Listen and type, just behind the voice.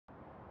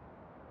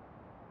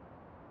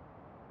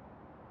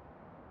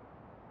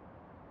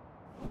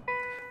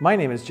My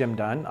name is Jim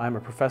Dunn. I'm a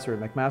professor at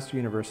McMaster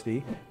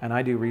University, and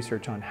I do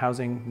research on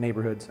housing,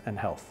 neighborhoods, and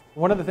health.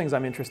 One of the things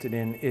I'm interested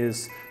in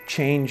is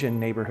change in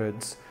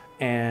neighborhoods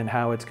and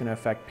how it's going to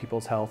affect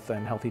people's health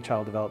and healthy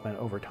child development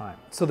over time.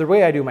 So the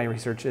way I do my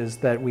research is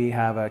that we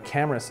have a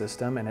camera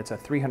system, and it's a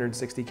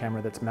 360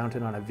 camera that's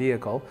mounted on a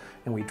vehicle,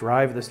 and we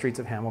drive the streets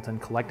of Hamilton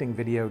collecting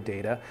video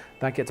data.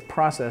 That gets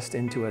processed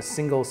into a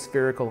single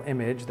spherical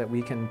image that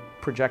we can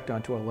project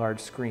onto a large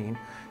screen,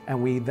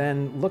 and we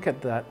then look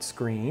at that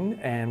screen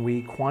and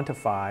we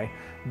quantify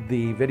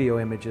the video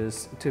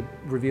images to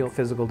reveal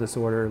physical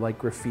disorder like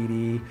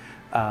graffiti,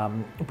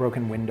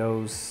 broken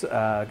windows,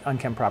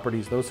 unkempt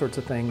properties, those sorts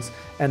of things,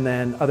 and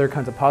then other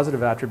kinds of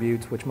positive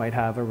attributes which might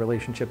have a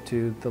relationship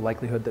to the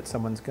likelihood that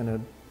someone's going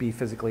to be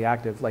physically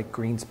active, like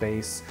green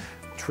space,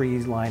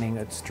 trees lining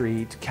a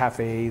street,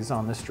 cafes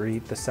on the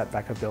street, the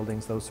setback of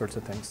buildings, those sorts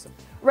of things.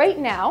 Right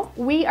now,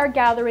 we are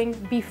gathering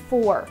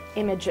before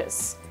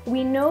images.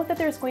 We know that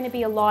there's going to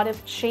be a lot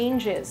of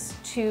changes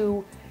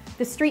to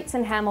the streets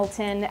in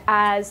Hamilton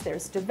as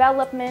there's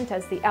development,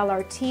 as the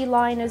LRT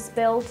line is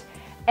built.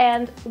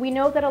 And we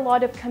know that a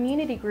lot of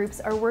community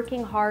groups are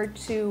working hard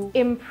to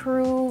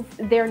improve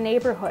their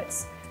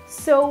neighborhoods.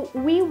 So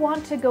we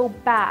want to go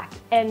back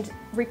and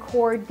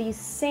record these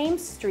same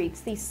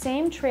streets, these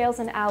same trails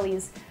and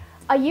alleys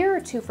a year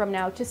or two from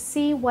now to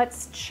see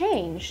what's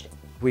changed.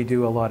 We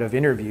do a lot of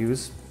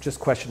interviews, just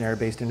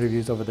questionnaire-based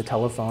interviews over the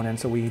telephone, and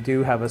so we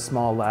do have a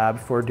small lab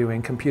for doing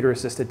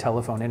computer-assisted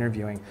telephone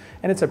interviewing.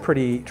 And it's a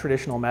pretty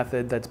traditional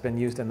method that's been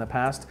used in the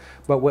past,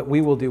 but what we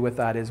will do with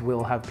that is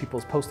we'll have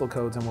people's postal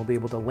codes and we'll be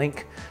able to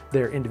link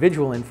their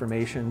individual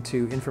information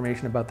to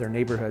information about their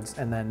neighborhoods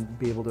and then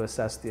be able to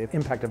assess the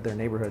impact of their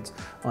neighborhoods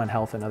on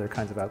health and other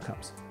kinds of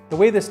outcomes. The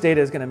way this data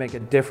is going to make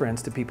a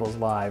difference to people's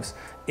lives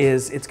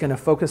is it's going to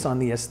focus on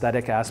the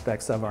aesthetic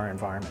aspects of our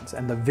environments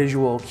and the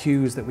visual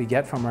cues that we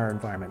get from our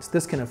environments.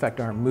 This can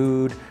affect our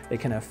mood, it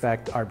can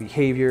affect our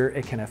behavior,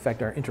 it can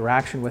affect our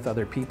interaction with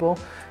other people,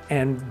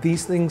 and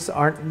these things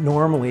aren't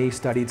normally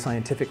studied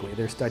scientifically.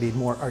 They're studied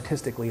more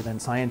artistically than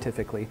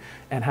scientifically,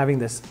 and having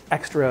this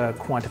extra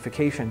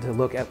quantification to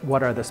look at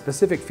what are the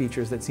specific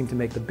features that seem to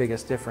make the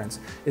biggest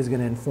difference is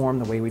going to inform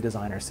the way we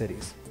design our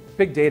cities.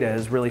 Big data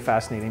is really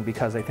fascinating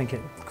because I think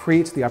it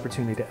creates the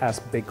opportunity to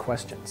ask big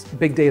questions.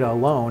 Big data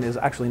alone is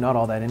actually not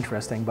all that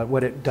interesting, but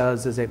what it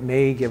does is it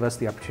may give us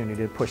the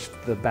opportunity to push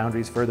the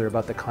boundaries further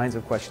about the kinds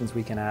of questions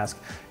we can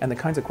ask and the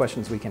kinds of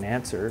questions we can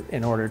answer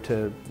in order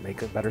to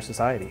make a better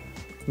society.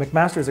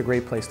 McMaster is a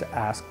great place to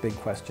ask big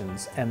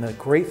questions, and the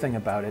great thing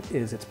about it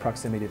is its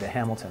proximity to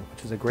Hamilton,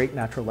 which is a great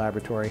natural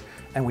laboratory,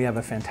 and we have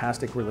a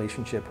fantastic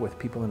relationship with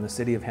people in the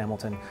city of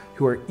Hamilton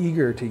who are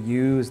eager to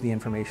use the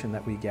information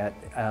that we get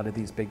out of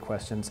these big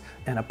questions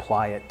and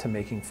apply it to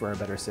making for a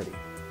better city.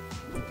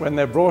 When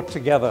they're brought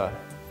together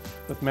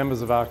with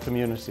members of our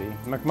community,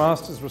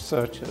 McMaster's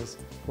researchers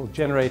will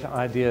generate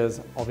ideas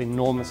of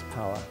enormous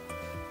power,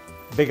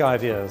 big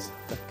ideas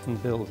that can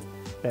build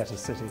better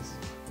cities.